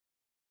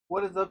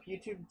What is up,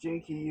 YouTube?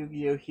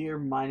 JankyYGO here.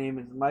 My name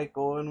is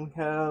Michael, and we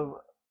have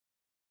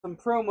some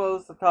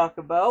promos to talk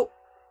about.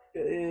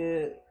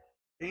 And,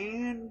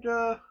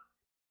 yeah,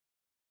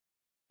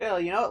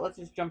 you know what? Let's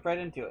just jump right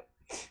into it.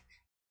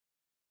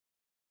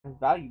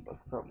 Value book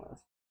promos.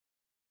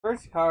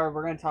 First card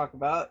we're going to talk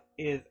about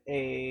is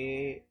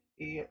a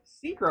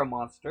Synchro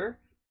monster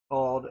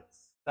called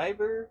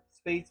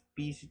Cyberspace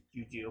Beast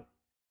Juju.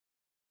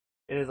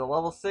 It is a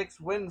level 6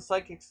 Wind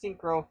Psychic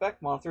Synchro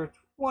effect monster,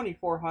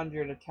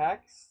 2400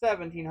 attack,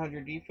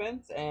 1700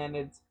 defense, and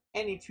it's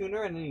any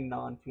tuner and any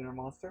non-tuner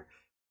monster.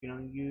 You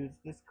don't use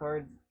this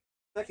card's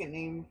second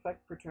name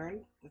effect per turn.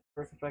 This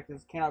first effect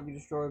cannot be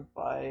destroyed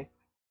by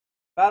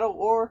battle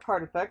or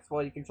card effects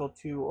while you control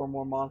 2 or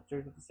more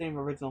monsters with the same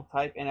original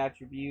type and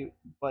attribute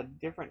but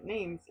different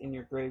names in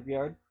your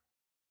graveyard.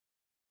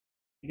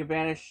 You can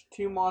banish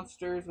 2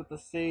 monsters with the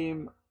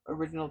same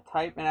original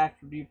type and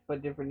attribute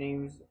but different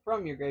names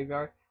from your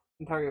graveyard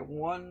and target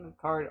 1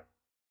 card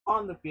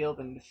on the field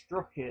and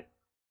destroy it.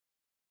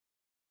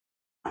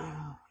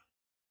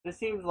 This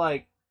seems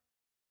like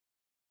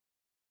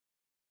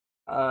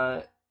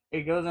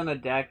it goes on a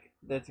deck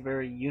that's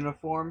very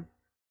uniform.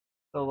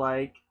 So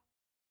like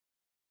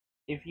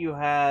if you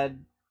had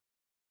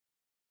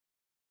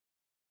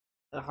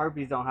the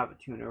Harpies don't have a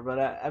tuner, but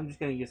I'm just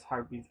gonna use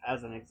Harpies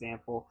as an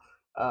example.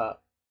 Well,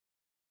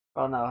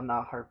 no,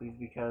 not Harpies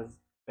because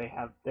they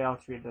all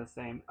treat the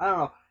same. I don't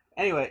know.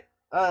 Anyway,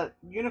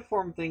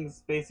 uniform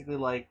things basically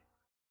like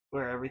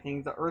where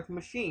everything's a Earth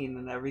machine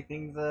and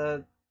everything's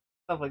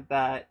stuff like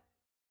that.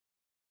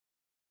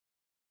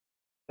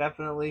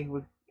 Definitely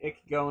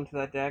it could go into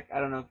that deck. I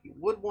don't know if you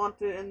would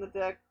want it in the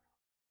deck,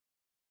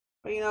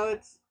 but you know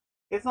it's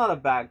not a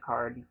bad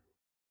card.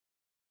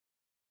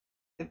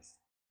 It's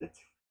it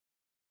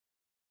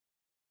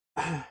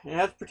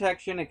has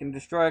protection. It can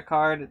destroy a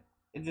card.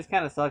 It just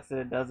kind of sucks that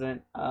it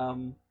doesn't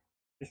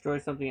destroy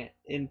something at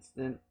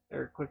instant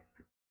or quick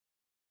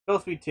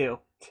spell speed 2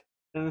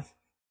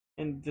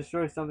 and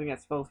destroy something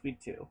at spell speed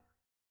 2.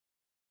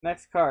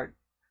 Next card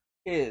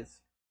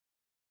is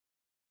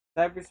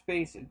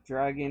Cyberspace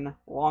Dragon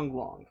Long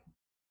Long.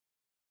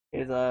 It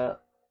is a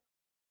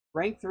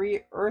rank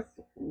 3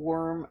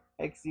 Earthworm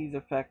XYZ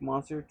effect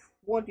monster,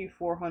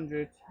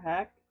 2400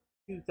 attack,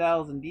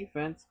 2000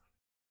 defense,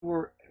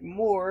 for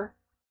more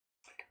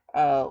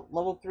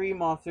level 3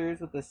 monsters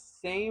with the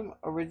same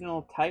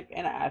original type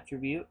and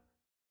attribute.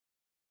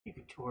 You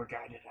can tour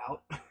guide it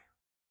out.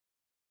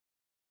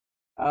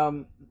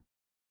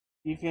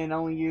 You can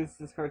only use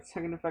this card's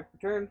second effect per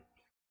turn.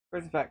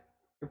 First effect,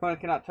 your opponent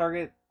cannot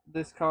target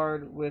this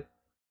card with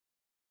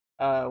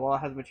while it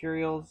has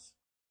materials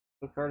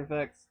with card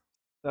effects.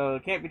 So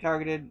it can't be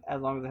targeted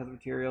as long as it has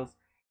materials.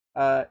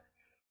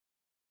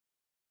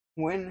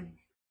 When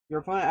your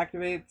opponent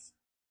activates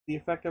the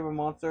effect of a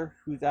monster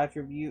whose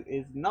attribute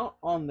is not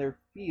on their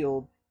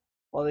field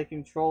while they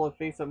control a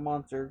face-up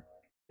monster,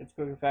 its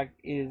quick effect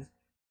is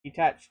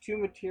detach 2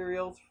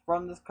 materials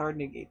from this card,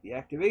 negate the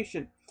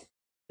activation.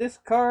 This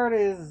card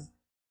is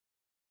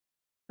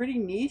pretty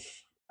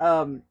niche.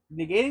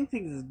 Negating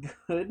things is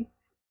good.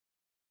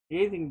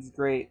 Negating things is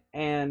great,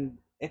 and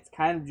it's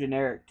kind of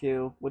generic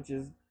too, which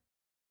is,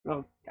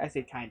 well, I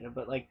say kind of,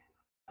 but like,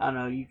 I don't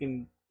know, you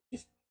can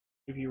just,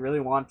 if you really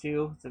want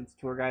to, since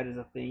tour guide is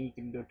a thing, you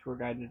can go tour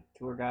guide to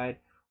tour guide,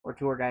 or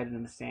tour guide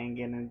into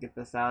Sangan and get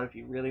this out if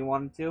you really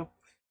wanted to,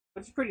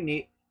 which is pretty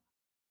neat.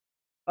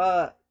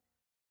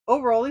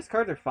 Overall, these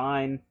cards are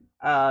fine.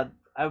 I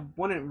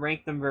wouldn't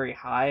rank them very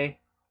high.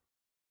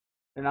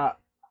 They're not,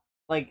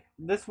 like,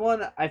 this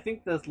one, I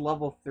think this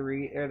level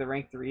 3, or the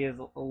rank 3 is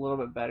a little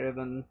bit better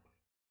than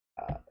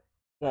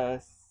the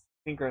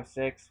Synchro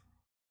 6.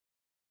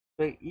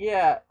 But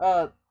yeah,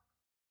 that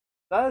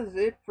is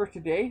it for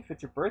today. If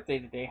it's your birthday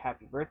today,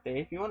 happy birthday.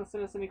 If you want to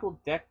send us any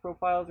cool deck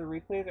profiles or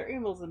replays, our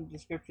email's in the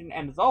description.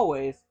 And as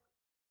always,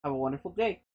 have a wonderful day.